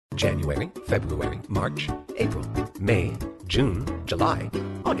January, February, March, April, May, June, July,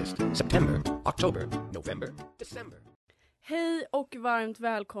 August, September, October, November, December. Hej och varmt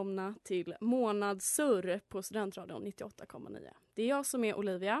välkomna till Månadssurr på Studentradion 98,9. Det är jag som är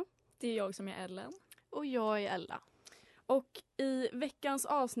Olivia. Det är jag som är Ellen. Och jag är Ella. Och i veckans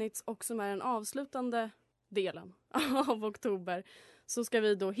avsnitt, och som är den avslutande delen av oktober, så ska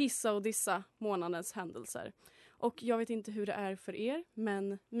vi då hissa och dissa månadens händelser. Och jag vet inte hur det är för er,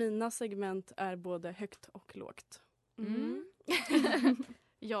 men mina segment är både högt och lågt.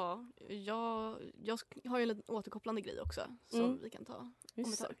 Ja, jag har ju en liten återkopplande grej också som vi kan ta om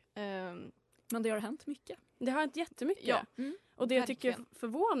ett tag. Men det har hänt mycket. Det har hänt jättemycket. Ja. Och det jag tycker Verkligen. är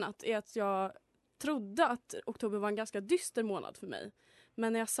förvånat är att jag trodde att oktober var en ganska dyster månad för mig.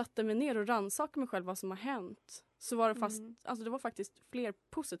 Men när jag satte mig ner och rannsakade mig själv vad som har hänt, så var det det var faktiskt fler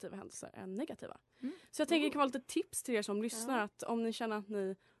positiva händelser än negativa. Så jag tänker det kan vara lite tips till er som lyssnar, att om ni känner att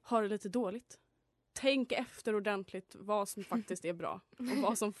ni har det lite dåligt, tänk efter ordentligt vad som faktiskt är bra och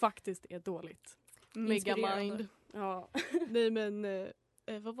vad som faktiskt är dåligt. Megamind. Ja. Nej men,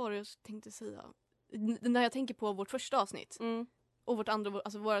 vad var det jag tänkte säga? När jag tänker på vårt första avsnitt och vårt andra,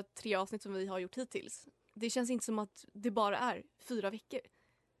 alltså våra 3 avsnitt som vi har gjort hittills. Det känns inte som att det bara är 4 veckor.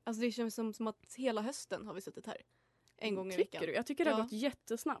 Alltså det känns som att hela hösten har vi suttit här. En gång i veckan. Tycker du? Jag tycker det har gått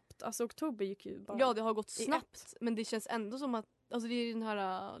jättesnabbt. Alltså oktober gick ju bara... Ja, det har gått snabbt. Men det känns ändå som att, alltså det är den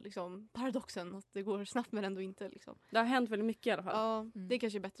här liksom, paradoxen att det går snabbt men ändå inte. Liksom. Det har hänt väldigt mycket i alla fall. Ja, det är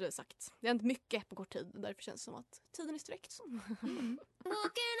kanske bättre sagt. Det har hänt mycket på kort tid. Därför känns det som att tiden är sträckt.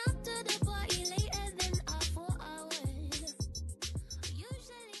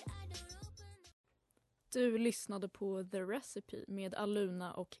 Du lyssnade på The Recipe med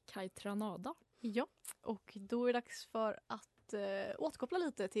Aluna och Kai Tranada. Ja, och då är det dags för att återkoppla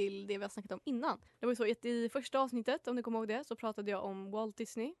lite till det vi har snackat om innan. Det var ju så att i första avsnittet, om ni kommer ihåg det, så pratade jag om Walt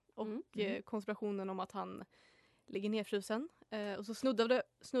Disney och konspirationen om att han ligger nedfrusen. Och så snuddade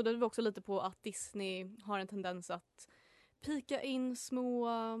vi också lite på att Disney har en tendens att pika in små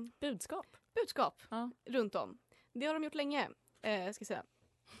budskap runt om. Det har de gjort länge, ska jag säga.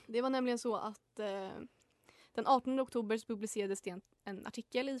 Det var nämligen så att den 18 oktober så publicerades det en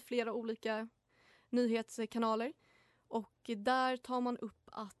artikel i flera olika nyhetskanaler. Och där tar man upp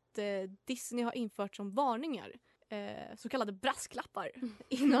att Disney har infört som varningar så kallade brasklappar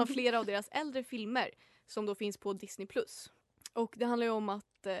inom flera av deras äldre filmer som då finns på Disney+. Och det handlar ju om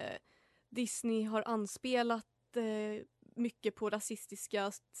att Disney har anspelat mycket på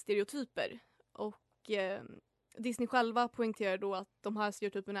rasistiska stereotyper. Och Disney själva poängterar då att de här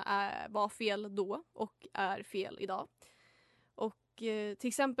stereotyperna var fel då och är fel idag. Och till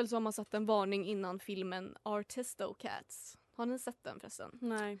exempel så har man satt en varning innan filmen Aristocats. Har ni sett den förresten?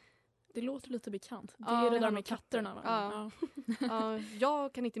 Nej. Det låter lite bekant. Det är det där med katterna, va? Ja.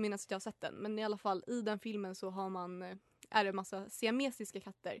 Jag kan inte minnas att jag har sett den. Men i alla fall i den filmen så är det en massa siamesiska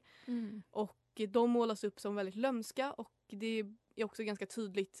katter. Och de målas upp som väldigt lömska. Och det är också ganska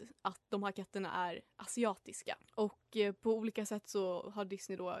tydligt att de här katterna är asiatiska. Och på olika sätt så har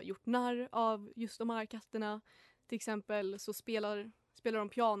Disney då gjort narr av just de här katterna. Till exempel så spelar de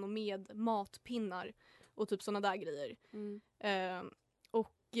piano med matpinnar och typ såna där grejer.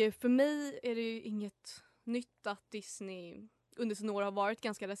 Och för mig är det ju inget nytt att Disney under sina år har varit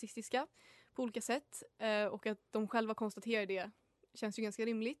ganska rasistiska på olika sätt. Och att de själva konstaterar det känns ju ganska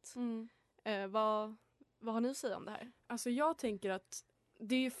rimligt. Vad har ni att säga om det här? Alltså jag tänker att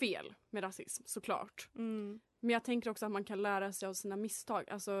det är ju fel med rasism, såklart. Men jag tänker också att man kan lära sig av sina misstag.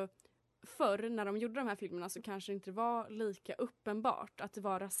 Alltså förr när de gjorde de här filmerna så kanske det inte var lika uppenbart att det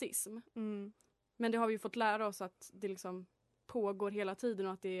var rasism. Men det har vi ju fått lära oss att det liksom pågår hela tiden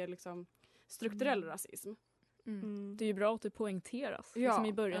och att det är liksom strukturell rasism. Det är ju bra att det poängteras liksom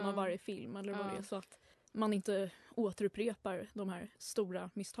i början av varje film eller vad det är, så att man inte återupprepar de här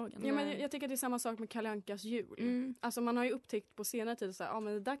stora misstagen. Ja, men jag tycker att det är samma sak med Kalle Ankas jul. Alltså man har ju upptäckt på senare tid att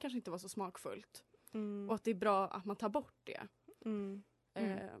men det där kanske inte var så smakfullt. Och att det är bra att man tar bort det.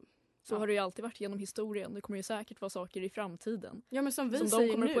 Så har det ju alltid varit genom historien. Det kommer ju säkert vara saker i framtiden. Ja, men som vi som säger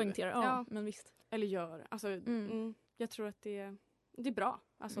de kommer nu. att poängtera. Ja, men visst. Eller gör. Alltså, jag tror att det är bra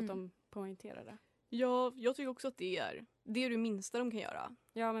alltså att de poängterar det. Ja, jag tycker också att det är det minsta de kan göra.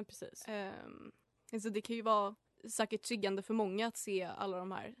 Ja, men precis. Alltså det kan ju vara säkert triggande för många att se alla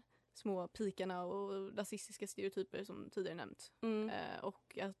de här små pikarna och rasistiska stereotyper som tidigare nämnt.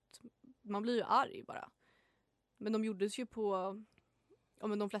 Och att man blir ju arg bara. Men de gjordes ju på,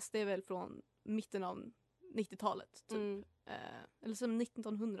 men de flesta är väl från mitten av 90-talet typ. Eller som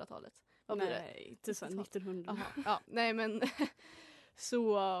 1900-talet. Vad blir det? Nej, inte så 1900. Ja, nej men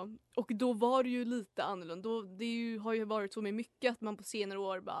Så, och då var det ju lite annorlunda. Har ju varit så med mycket att man på senare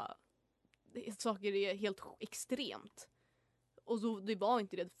år bara saker är helt extremt. Och så, det var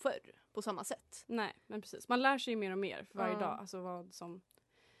inte det förr på samma sätt. Nej, men precis. Man lär sig mer och mer för varje dag. Alltså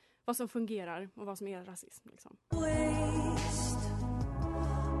vad som fungerar och vad som är rasism. Liksom.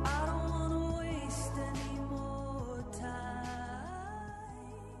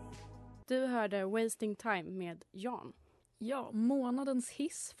 Du hörde Wasting Time med Jan. Ja, månadens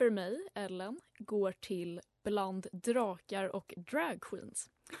hiss för mig, Ellen, går till Bland drakar och drag queens.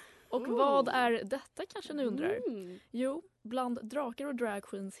 Och vad är detta kanske ni undrar? Jo, Bland drakar och drag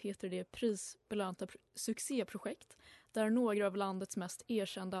queens heter det prisbelönta succéprojekt där några av landets mest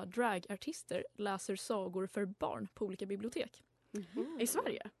erkända dragartister läser sagor för barn på olika bibliotek. I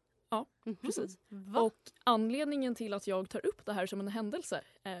Sverige? Ja, precis. Och anledningen till att jag tar upp det här som en händelse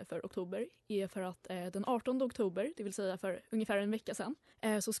för oktober är för att den 18 oktober, det vill säga för ungefär en vecka sedan,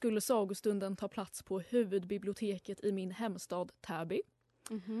 så skulle sagostunden ta plats på huvudbiblioteket i min hemstad Täby.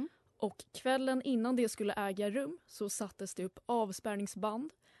 Och kvällen innan det skulle äga rum så sattes det upp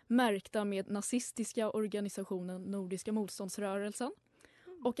avspärrningsband märkta med nazistiska organisationen Nordiska motståndsrörelsen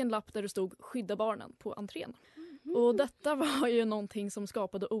och en lapp där det stod "Skydda barnen" på entrén. Och detta var ju någonting som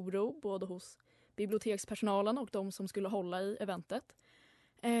skapade oro både hos bibliotekspersonalen och de som skulle hålla i eventet.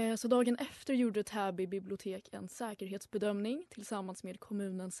 Så dagen efter gjorde Täby bibliotek en säkerhetsbedömning tillsammans med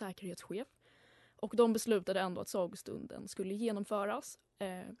kommunens säkerhetschef. Och de beslutade ändå att sagostunden skulle genomföras.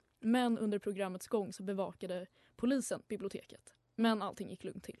 Men under programmets gång så bevakade polisen biblioteket. Men allting gick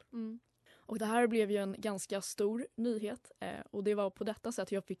lugnt till. Och det här blev ju en ganska stor nyhet. Och det var på detta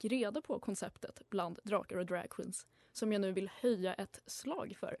sätt jag fick reda på konceptet Bland drakar och drag queens. Som jag nu vill höja ett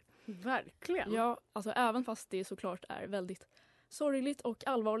slag för. Verkligen. Ja, alltså även fast det såklart är väldigt sorgligt och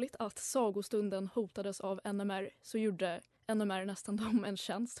allvarligt att sagostunden hotades av NMR så gjorde NMR nästan dem en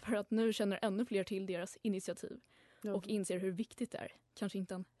tjänst för att nu känner ännu fler till deras initiativ. Och inser hur viktigt det är. Kanske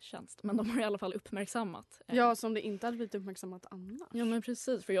inte en tjänst, men de har i alla fall uppmärksammat. Ja, som det inte hade blivit uppmärksammat annars. Ja, men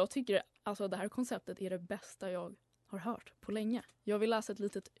precis. För jag tycker alltså det här konceptet är det bästa jag har hört på länge. Jag vill läsa ett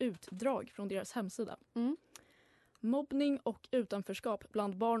litet utdrag från deras hemsida. Mobbning och utanförskap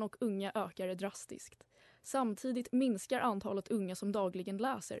bland barn och unga ökar drastiskt. Samtidigt minskar antalet unga som dagligen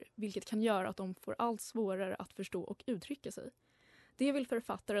läser, vilket kan göra att de får allt svårare att förstå och uttrycka sig. Det vill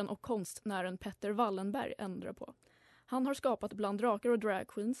författaren och konstnären Petter Wallenberg ändra på. Han har skapat Bland drakar och drag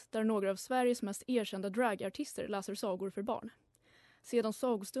queens där några av Sveriges mest erkända dragartister läser sagor för barn. Sedan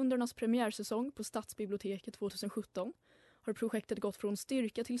sagostundernas premiärsäsong på Stadsbiblioteket 2017 har projektet gått från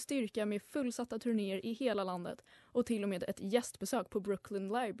styrka till styrka med fullsatta turnéer i hela landet och till och med ett gästbesök på Brooklyn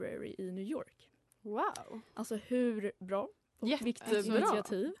Library i New York. Wow! Alltså hur bra och viktigt Jättebra.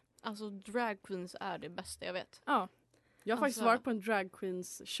 initiativ. Alltså drag queens är det bästa jag vet. Ja. Jag har faktiskt varit på en drag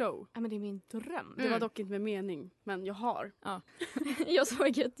queens show. Ja, men det är min dröm. Det var dock inte med mening, men jag har. Ja. Jag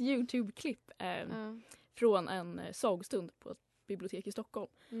såg ett YouTube-klipp från en sagostund på ett bibliotek i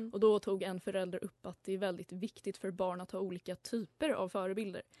Stockholm. Och då tog en förälder upp att det är väldigt viktigt för barn att ha olika typer av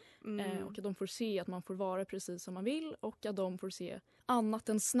förebilder. Och att de får se att man får vara precis som man vill och att de får se annat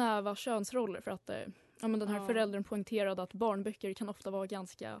än snäva könsroller. För att den här föräldern poängterade att barnböcker kan ofta vara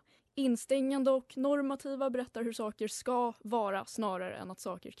ganska instängande och normativa, berättar hur saker ska vara snarare än att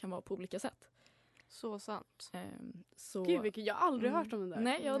saker kan vara på olika sätt. Så sant. Gud, jag har aldrig hört om det där.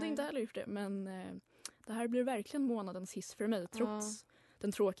 Nej, jag hade inte heller gjort det. Men det här blir verkligen månadens hiss för mig trots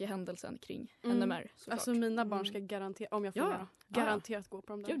den tråkiga händelsen kring NMR. Såklart. Alltså mina barn ska garanterat, om jag får garanterat gå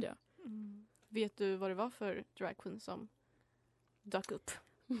på dem där. Gud, ja. Vet du vad det var för drag queen som dök upp?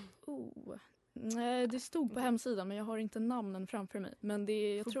 Nej, det stod på hemsidan men jag har inte namnen framför mig. Men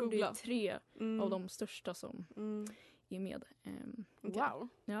jag tror det är 3 av de största som är med. Wow.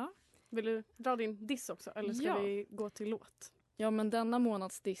 Ja. Vill du dra din diss också? Eller ska vi gå till låt? Ja, men denna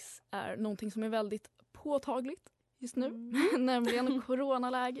månads diss är någonting som är väldigt påtagligt just nu. Nämligen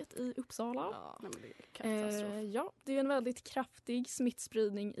coronaläget i Uppsala. Ja, men det är katastrof. Det är en väldigt kraftig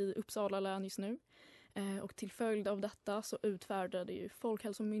smittspridning i Uppsala län just nu. Och till följd av detta så utfärdade ju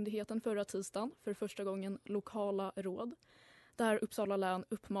Folkhälsomyndigheten förra tisdagen för första gången lokala råd. Där Uppsala län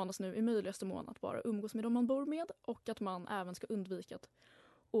uppmanas nu i möjligaste mån att bara umgås med dem man bor med och att man även ska undvika att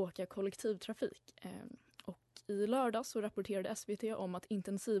åka kollektivtrafik. Och i lördag så rapporterade SVT om att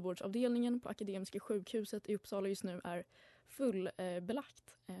intensivvårdsavdelningen på Akademiska sjukhuset i Uppsala just nu är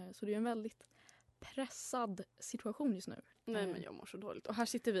fullbelagt. Så det är en väldigt pressad situation just nu. Nej, men jag mår så dåligt. Och här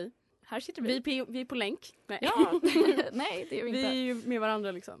sitter vi. Vi är på länk. Nej. Ja, nej det är vi inte. Vi är ju med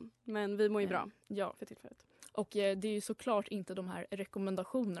varandra liksom. Men vi mår ju bra för tillfället. Och det är ju såklart inte de här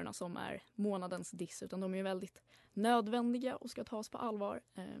rekommendationerna som är månadens diss utan de är ju väldigt nödvändiga och ska tas på allvar.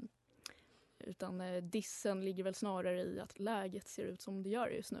 Utan dissen ligger väl snarare i att läget ser ut som det gör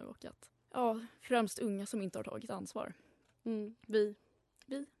just nu och att främst unga som inte har tagit ansvar. Vi.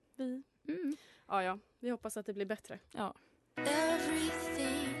 Mm. Ja, vi hoppas att det blir bättre. Ja.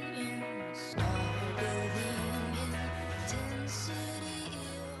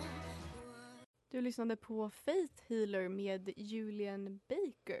 Du lyssnade på Faith Healer med Julian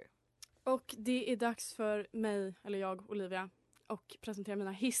Baker. Och det är dags för mig, eller jag, Olivia, och presentera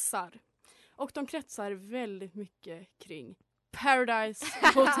mina hissar. Och de kretsar väldigt mycket kring Paradise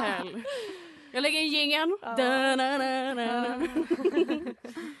Hotel. Jag lägger in jingeln.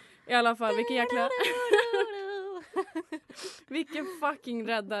 I alla fall, vilken jäkla... Vilken fucking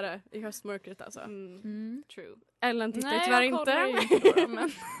räddare i höstmörkret alltså. True. Ellen tittar Nej, tyvärr jag kollar inte. inte på dem,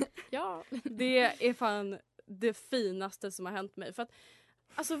 men ja. Det är fan det finaste som har hänt mig. För att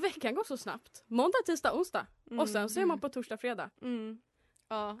alltså veckan går så snabbt. Måndag, tisdag, onsdag. Och sen så är man på torsdag, fredag.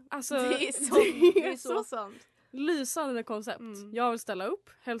 Ja, Alltså, det är så sant. lysande koncept. Jag vill ställa upp,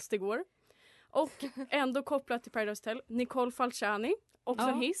 helst igår. Och ändå kopplat till Paradise Hotel. Nicole Falciani, också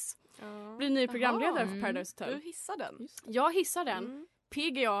en hiss. Blir ny programledare för Paradise Hotel. Du hissar den. Jag hissar den.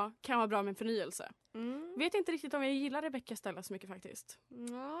 PGA kan vara bra med en förnyelse. Vet inte riktigt om jag gillar Rebecca Stella så mycket faktiskt.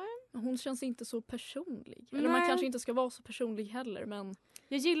 Nej. Hon känns inte så personlig. Eller man kanske inte ska vara så personlig heller, men...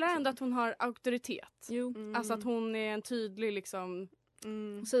 Jag gillar ändå att hon har auktoritet. Jo. Alltså att hon är en tydlig liksom...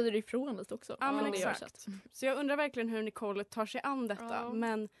 Hon säger ifrån lite också. Ja, men det jag har exakt. sett. Så jag undrar verkligen hur Nicole tar sig an detta. Ja.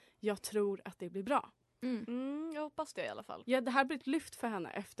 Men jag tror att det blir bra. Jag hoppas det i alla fall. Ja, det här blir ett lyft för henne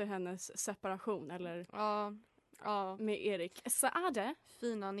efter hennes separation. Eller Ja. med Erik Saade.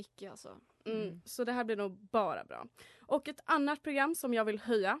 Fina Nicky alltså. Så det här blir nog bara bra. Och ett annat program som jag vill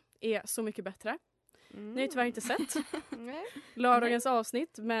höja är Så mycket bättre. Ni har ju tyvärr inte sett Nej. lördagens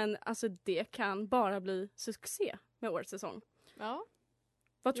avsnitt. Men alltså det kan bara bli succé med årets säsong. Ja.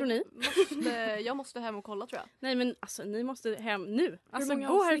 Vad tror ni? Jag måste hem och kolla tror jag. Nej men alltså ni måste hem nu. Alltså många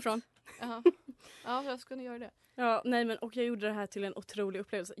gå avsnitt? härifrån. Jaha. Ja, jag ska nog göra det. Ja, nej men och jag gjorde det här till en otrolig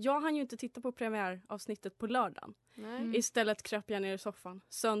upplevelse. Jag hann ju inte titta på premiäravsnittet på lördagen. Nej. Istället kröp jag ner i soffan.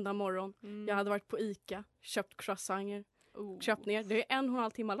 Söndag morgon. Jag hade varit på Ica, köpt croissanter, köpt ner. Det är 1,5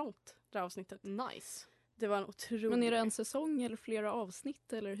 timmar långt det här avsnittet. Nice. Det var en otrolig... Men är det en säsong eller flera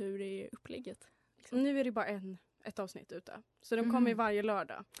avsnitt eller hur är upplägget? Liksom? Nu är det bara ett avsnitt ute. Så de kommer ju varje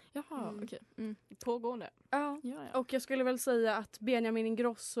lördag. Jaha, okej. Pågående. Ja. Ja. Och jag skulle väl säga att Benjamin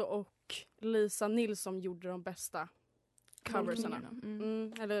Ingrosso och Lisa Nilsson gjorde de bästa coversarna.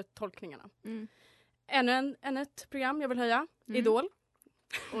 Eller tolkningarna. Ännu ett program jag vill höja. Idol.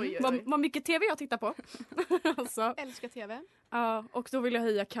 Oj. Vad mycket tv jag tittar på. Alltså. Älskar tv. Ja, och då vill jag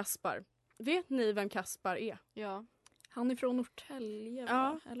höja Kaspar. Vet ni vem Kaspar är? Ja. Han är från Norrtälje,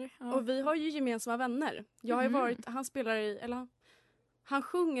 Ja. Eller? Ja. Och vi har ju gemensamma vänner. Jag har ju varit, han spelar i, eller han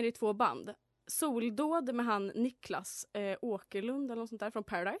sjunger i 2 band. Soldåd med han Niklas Åkerlund eller något sånt där från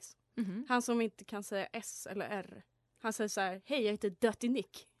Paradise. Han som inte kan säga S eller R. Han säger så här: hej jag heter Dirty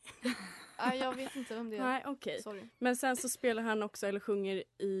Nick. Jag vet inte vem det är. Nej, okej. Sorry. Men sen så spelar han också eller sjunger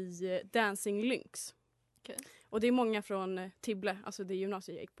i Dancing Lynx. Okej. Och det är många från Tibble, alltså det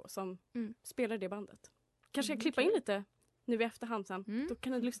gymnasiet jag gick på, som spelar det bandet. Kanske jag klippa in lite nu i efterhand sen. Då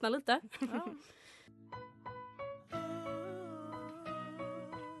kan ni lyssna lite. Ja.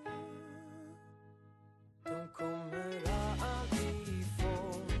 De kommer aldrig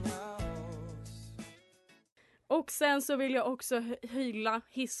fånga oss. Och sen så vill jag också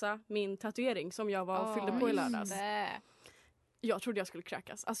hissa min tatuering som jag var och fyllde på i lördags. Jag trodde jag skulle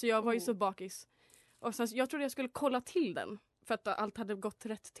kräkas. Alltså jag var ju så bakis. Och sen, jag trodde jag skulle kolla till den. För att allt hade gått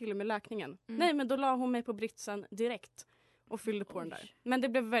rätt till med läkningen. Nej, men då la hon mig på britsen direkt. Och fyllde på den där. Men det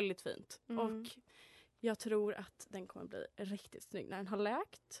blev väldigt fint. Och jag tror att den kommer bli riktigt snygg när den har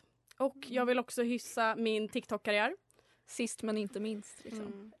läkt. Och jag vill också hyssa min TikTok-karriär. Sist men inte minst.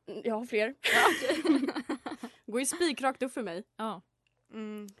 Liksom. Jag har fler. Går ju spikrakt upp för mig. Ja.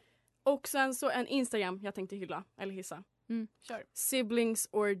 Och sen så en Instagram jag tänkte hylla. Eller hissa. Kör. Siblings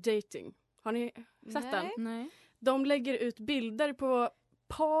or dating. Har ni sett den? Nej. De lägger ut bilder på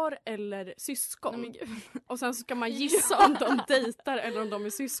par eller syskon. Nej, men gud. Och sen ska man gissa om de dejtar eller om de är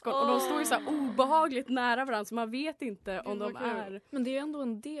syskon. Och de står ju så här obehagligt nära varandra så man vet inte om de är... Men det är ändå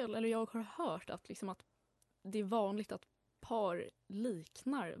en del, eller jag har hört att, liksom att det är vanligt att par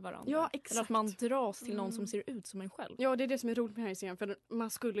liknar varandra. Ja, exakt. Eller att man dras till någon som ser ut som en själv. Ja, det är det som är roligt med den här serien. För man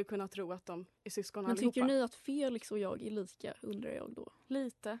skulle kunna tro att de är syskon Men allihopa. tycker ni att Felix och jag är lika, undrar jag då?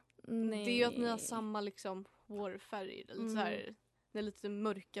 Lite. Nej. Det är ju att ni har samma liksom hårfärg. Lite så här Ni är lite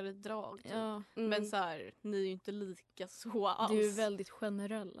mörkare drag. Typ. Ja, Men så här, ni är ju inte lika så alls. det är ju väldigt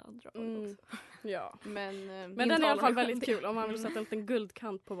generella drag också. Ja. Men Men den är i alla fall väldigt kul om man vill sätta en liten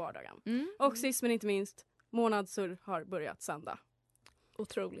guldkant på vardagen. Och sist men inte minst, Månadssurr har börjat sända.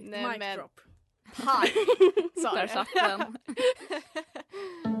 Otroligt. Nej, Mic men- drop. Paj! Sa Där det. satt den.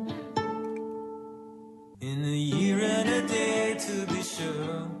 In a year and a day to be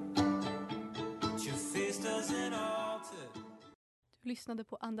sure. Your face doesn't alter. Du lyssnade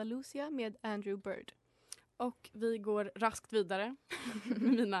på Andalusia med Andrew Bird. Och vi går raskt vidare med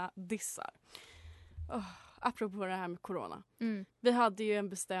mina dissar. Apropå det här med corona. Vi hade ju en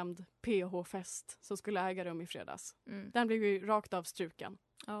bestämd PH-fest som skulle äga rum i fredags. Den blev ju rakt av struken.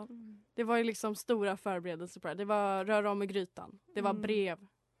 Ja. Det var ju liksom stora förberedelser på det. Det var röra om i grytan. Det var brev.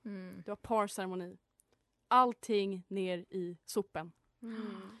 Det var parceremoni. Allting ner i sopen.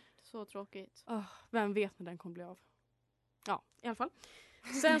 Så tråkigt. Vem vet när den kommer bli av. Ja, i alla fall.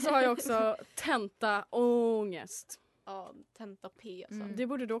 Sen så har jag också tentaångest. Ja, tenta P alltså. Det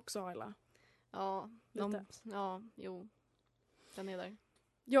borde du också ha, Ella. Ja, Lite. jo. Den är där.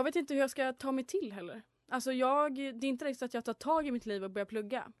 Jag vet inte hur jag ska ta mig till heller. Alltså det är inte riktigt att jag tar tag i mitt liv och börjar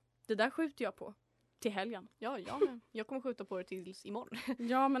plugga. Det där skjuter jag på. Till helgen. Ja, jag med. Jag kommer skjuta på det tills imorgon.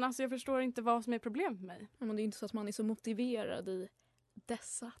 Ja, men alltså jag förstår inte vad som är problemet med mig. Men det är inte så att man är så motiverad i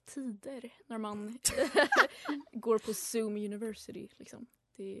dessa tider när man går på Zoom University. Liksom.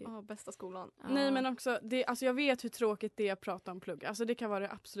 Det är, Ja, bästa skolan. Nej, men också, alltså jag vet hur tråkigt det är att prata om plugg. Alltså det kan vara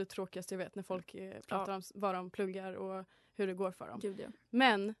det absolut tråkigaste jag vet när folk pratar om vad de pluggar och hur det går för dem. Gud, ja.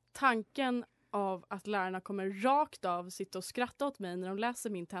 Men tanken av att lärarna kommer rakt av sitta och skratta åt mig när de läser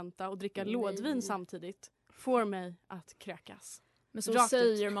min tenta och dricka lådvin samtidigt får mig att kräkas. Men så Rakt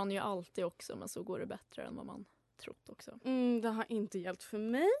säger man ju alltid också, men så går det bättre än vad man trott också. Det har inte hjälpt för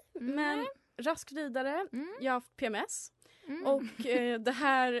mig, men raskt vidare. Jag har haft PMS och det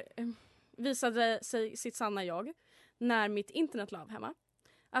här visade sig sitt sanna jag när mitt internet la av hemma.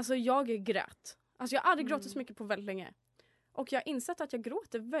 Alltså jag grät. Alltså jag har aldrig gråtit så mycket på väldigt länge. Och jag har insett att jag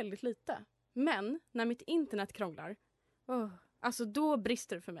gråter väldigt lite. Men när mitt internet krånglar, alltså då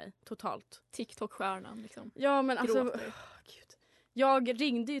brister det för mig totalt. TikTok-stjärnan liksom. Ja, men alltså, Gråter. Gud. Jag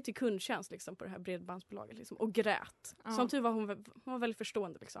ringde ju till kundtjänst liksom, på det här bredbandsbolaget liksom, och grät. Ja. Som tur var hon var väldigt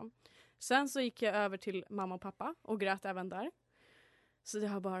förstående. Liksom. Sen så gick jag över till mamma och pappa och grät även där. Så det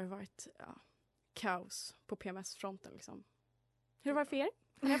har bara varit kaos på PMS-fronten. Liksom. Hur var det för er?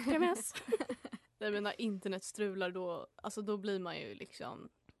 Har ni haft PMS? Nej, men när internet strular då blir man ju liksom...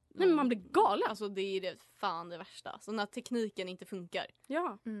 Nej, men man blir galen. Alltså det är det värsta. Så när tekniken inte funkar.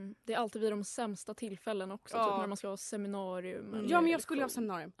 Ja. Det är alltid vid de sämsta tillfällen också. Ja. Typ när man ska ha seminarium. eller Ja, men jag skulle ha lektion.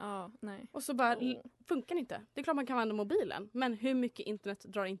 seminarium. Ja, nej. Och så bara, funkar inte. Det är klart man kan använda mobilen. Men hur mycket internet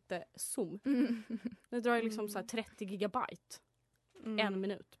drar inte Zoom? Det drar ju liksom så här 30 gigabyte. En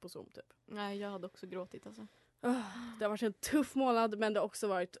minut på Zoom typ. Nej, jag hade också gråtit alltså. Det har varit en tuff månad, men det har också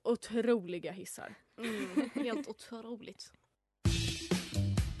varit otroliga hissar. Helt otroligt.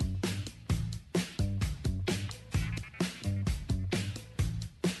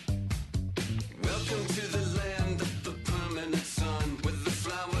 Welcome to the land of the permanent sun, where the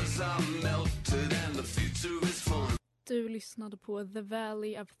flowers are melted and the future is fun. Du lyssnade på The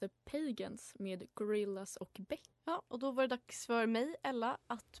Valley of the Pagans med Gorillaz och Beck. Ja, och då var det dags för mig, Ella,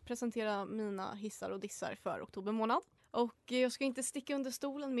 att presentera mina hissar och dissar för oktober månad. Och jag ska inte sticka under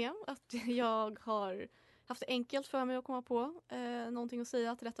stolen med att jag har haft det enkelt för mig att komma på någonting att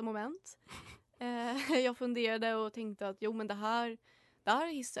säga till detta moment. Jag funderade och tänkte att jo, men det här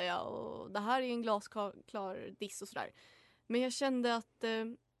hissar jag och det här är en glasklar diss och sådär. Men jag kände att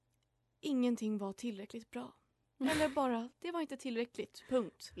ingenting var tillräckligt bra. Eller bara, det var inte tillräckligt.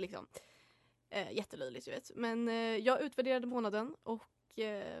 Punkt, liksom. Jättelöjligt, jag vet. Men jag utvärderade månaden och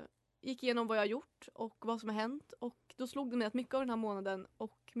gick igenom vad jag har gjort och vad som har hänt. Och då slog det mig att mycket av den här månaden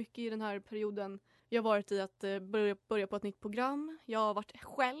och mycket i den här perioden jag har varit i att börja på ett nytt program. Jag har varit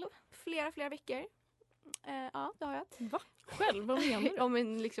själv flera veckor. Ja, det har jag. Va? Själv, vad menar du? Ja,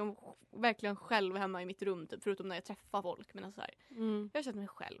 men liksom verkligen själv hemma i mitt rum, typ, förutom när jag träffar folk. Men så här, jag har känt mig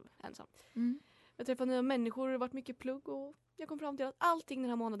själv ensam. Jag träffar nya människor, det har varit mycket plugg och jag kom fram till att allting den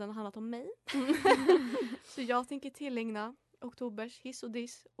här månaden har handlat om mig. Så jag tänker tillägna oktobers hiss och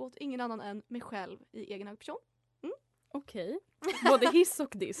diss åt ingen annan än mig själv i egen hög person. Okej. Både hiss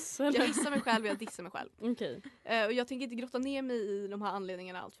och diss. Jag hissar mig själv och jag dissar mig själv. Okej. Och jag tänker inte grotta ner mig i de här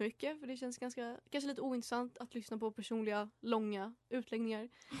anledningarna allt för mycket. För det känns kanske lite ointressant att lyssna på personliga, långa utläggningar.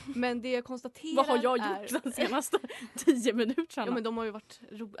 Men det jag konstaterar Vad har jag gjort de senaste 10 minuterna? Ja, men de har ju varit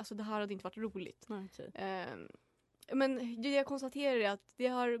alltså det här hade inte varit roligt. Okej. Men det jag konstaterar är att det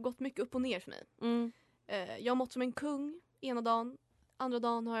har gått mycket upp och ner för mig. Jag har mått som en kung ena dagen andra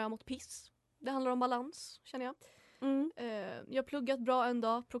dagen har jag mått piss. Det handlar om balans, känner jag. Mm. Jag har pluggat bra en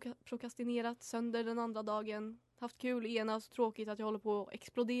dag, prokrastinerat sönder den andra dagen. Haft kul ena, så tråkigt att jag håller på att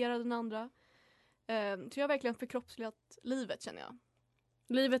explodera den andra. Så jag har verkligen förkroppsligat livet, känner jag.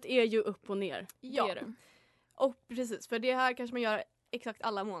 Livet är ju upp och ner. Ja, Det är det. och precis. För det här kanske man gör exakt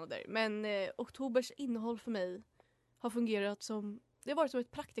alla månader. Men oktobers innehåll för mig har fungerat som... Det har varit som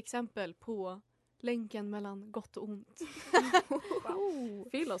ett praktexempel på länken mellan gott och ont.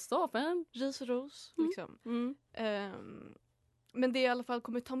 Filosofen. Ris och ros, Mm. liksom. Mm. Men det jag i alla fall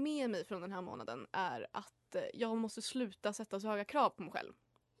kommer ta med mig från den här månaden är att jag måste sluta sätta så höga krav på mig själv.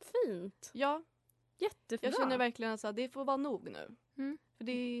 Fint. Ja, Jättebra. jag känner verkligen att det får vara nog nu. Mm. För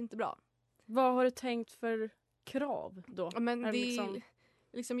det är inte bra. Vad har du tänkt för krav då? Ja, men Är det det är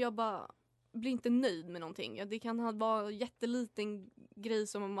liksom jag bara blir inte nöjd med någonting. Ja, det kan vara en jätteliten grej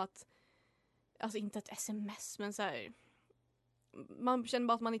som om att, alltså inte ett sms, men så här, man känner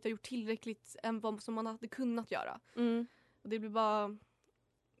bara att man inte har gjort tillräckligt än vad som man hade kunnat göra. Mm. Och det blir bara,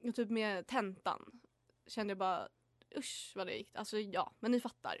 typ med tentan kände jag bara, usch vad det gick. Alltså ja, men ni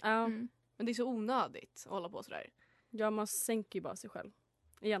fattar. Ja. Mm. Men det är så onödigt att hålla på sådär. Ja, man sänker ju bara sig själv.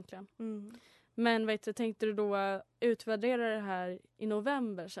 Egentligen. Mm. Men tänkte du då utvärdera det här i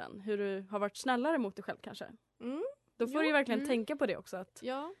november sen? Hur du har varit snällare mot dig själv kanske? Mm. Då får Ja. du ju verkligen Mm. tänka på det också. Att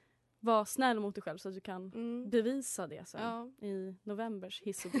Ja. vara snäll mot dig själv så att du kan Mm. bevisa det sen Ja. i novembers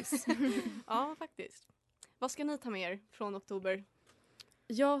hiss och diss. Ja, faktiskt. Vad ska ni ta med er från oktober?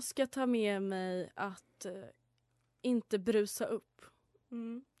 Jag ska ta med mig att inte brusa upp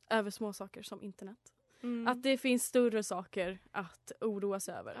Mm. över små saker som internet. Mm. Att det finns större saker att oroa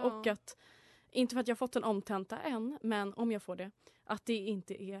sig över. Ja. Och att, inte för att jag fått en omtenta än, men om jag får det, att det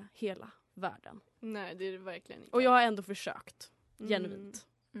inte är hela världen. Nej, det är det verkligen inte. Och jag har ändå försökt, Mm. genuint.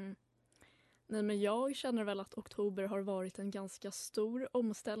 Mm. Nej, men jag känner väl att oktober har varit en ganska stor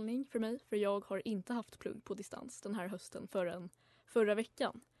omställning för mig. För jag har inte haft plugg på distans den här hösten förrän förra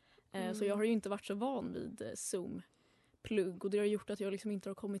veckan. Så jag har ju inte varit så van vid Zoom-plugg. Och det har gjort att jag liksom inte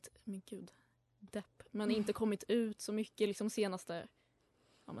har kommit, men gud, depp. Men inte kommit ut så mycket liksom senaste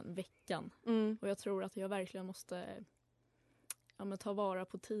veckan. Mm. Och jag tror att jag verkligen måste ta vara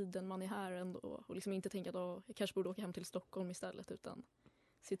på tiden man är här ändå. Och liksom inte tänka att jag kanske borde åka hem till Stockholm istället. Utan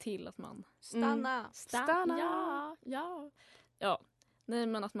se till att man Stanna! Stanna! Ja. Nej,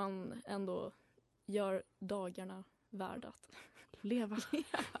 men att man ändå gör dagarna värda att Leva.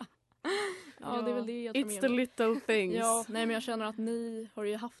 Ja, det är väl det jag tar It's med the mig. little things. Ja, nej, men jag känner att ni har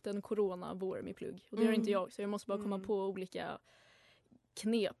ju haft en corona-vår med plugg. Och det har inte jag. Så jag måste bara komma på olika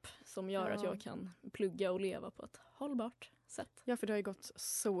knep som gör att jag kan plugga och leva på ett hållbart sätt. Ja, för det har ju gått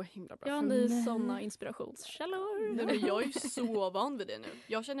så himla bra. Ja, för ni är mig. såna inspirationskällor. Nej, men jag är ju så van vid det nu.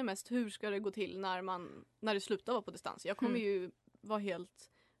 Jag känner mest hur ska det gå till när det slutar vara på distans. Jag kommer ju vara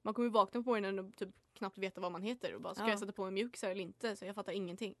helt... Man kommer ju vakna på morgonen och typ knappt veta vad man heter. Och bara, ska jag sätta på en mjukisar eller inte? Så jag fattar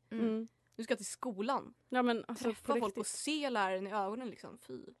ingenting. Mm. Nu ska jag till skolan. Ja, men alltså, Träffa på folk och riktigt, se läraren i ögonen liksom.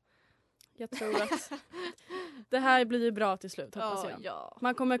 Fy. jag tror att det här blir ju bra till slut, hoppas jag. Ja.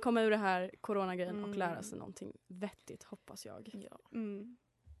 Man kommer komma ur det här coronagrejen och lära sig någonting vettigt, hoppas jag. Ja. Mm.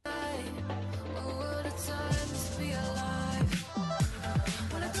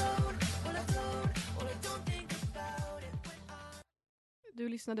 Du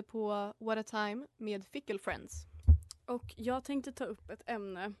lyssnade på What a Time med Fickle Friends. Och jag tänkte ta upp ett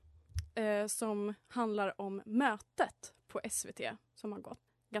ämne som handlar om mötet på SVT som har gått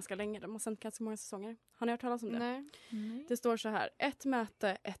ganska länge. De har sänt ganska många säsonger. Har ni hört talas om det? Nej. Det står så här: ett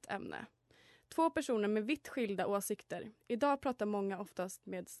möte, ett ämne. 2 personer med vitt skilda åsikter. Idag pratar många oftast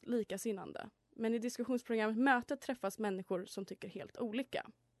med likasinnande. Men i diskussionsprogrammet Mötet träffas människor som tycker helt olika.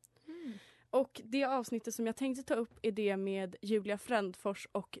 Och det avsnittet som jag tänkte ta upp är det med Julia Frändfors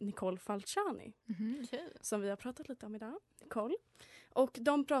och Nicole Falciani. Okej. Som vi har pratat lite om idag. Nicole. Och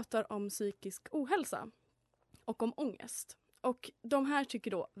de pratar om psykisk ohälsa. Och om ångest. Och de här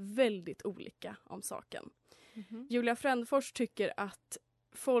tycker då väldigt olika om saken. Julia Frändfors tycker att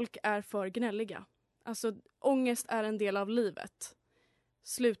folk är för gnälliga. Alltså ångest är en del av livet.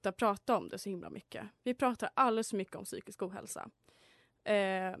 Sluta prata om det så himla mycket. Vi pratar alldeles för mycket om psykisk ohälsa.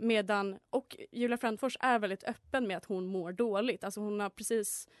 Och Julia Frändfors är väldigt öppen med att hon mår dåligt. Alltså hon har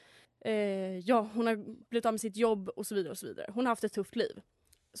precis hon har blivit av med sitt jobb och så vidare och så vidare. Hon har haft ett tufft liv.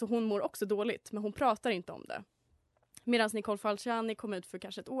 Så hon mår också dåligt, men hon pratar inte om det. Medan Nicole Falciani kom ut för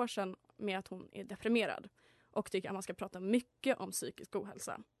kanske ett år sedan med att hon är deprimerad. Och tycker att man ska prata mycket om psykisk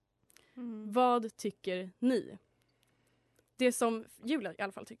ohälsa. Vad tycker ni? Det som Julia i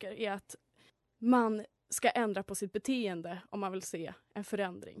alla fall tycker är att man ska ändra på sitt beteende om man vill se en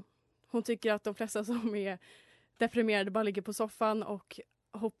förändring. Hon tycker att de flesta som är deprimerade, bara ligger på soffan och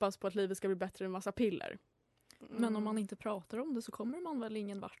hoppas på att livet ska bli bättre än massa piller. Men om man inte pratar om det så kommer man väl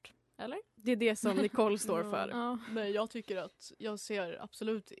ingen vart? Eller? Det är det som Nicole står för. Ja. Nej, jag tycker att jag ser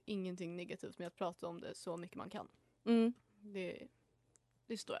absolut ingenting negativt med att prata om det så mycket man kan. Mm.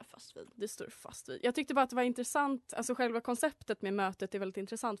 Det står jag fast vid. Det står fast vid. Jag tyckte bara att det var intressant, alltså själva konceptet med mötet är väldigt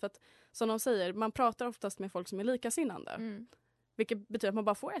intressant för att som de säger, man pratar oftast med folk som är likasinnande. Mm. Vilket betyder att man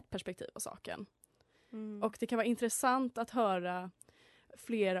bara får ett perspektiv av saken. Mm. Och det kan vara intressant att höra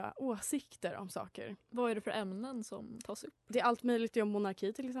flera åsikter om saker. Vad är det för ämnen som tas upp? Det är allt möjligt, det är om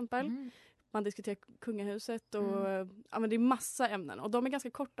monarki till exempel. Mm. Man diskuterar kungahuset och ja, men det är massa ämnen. Och de är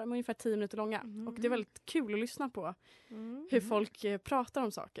ganska korta, med ungefär 10 minuter långa. Och det är väldigt kul att lyssna på hur folk pratar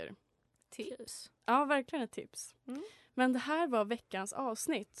om saker. Tips. Ja, verkligen ett tips. Mm. Men det här var veckans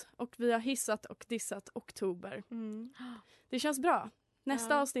avsnitt. Och vi har hissat och dissat oktober. Mm. Det känns bra.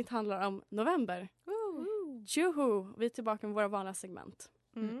 Nästa Ja. avsnitt handlar om november. Tjoho! Vi är tillbaka med våra vanliga segment.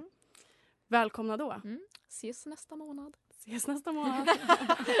 Mm. Välkomna då. Ses nästa månad. Ses nästa månad.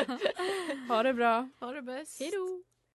 Ha det bra. Ha det bäst. Hej då!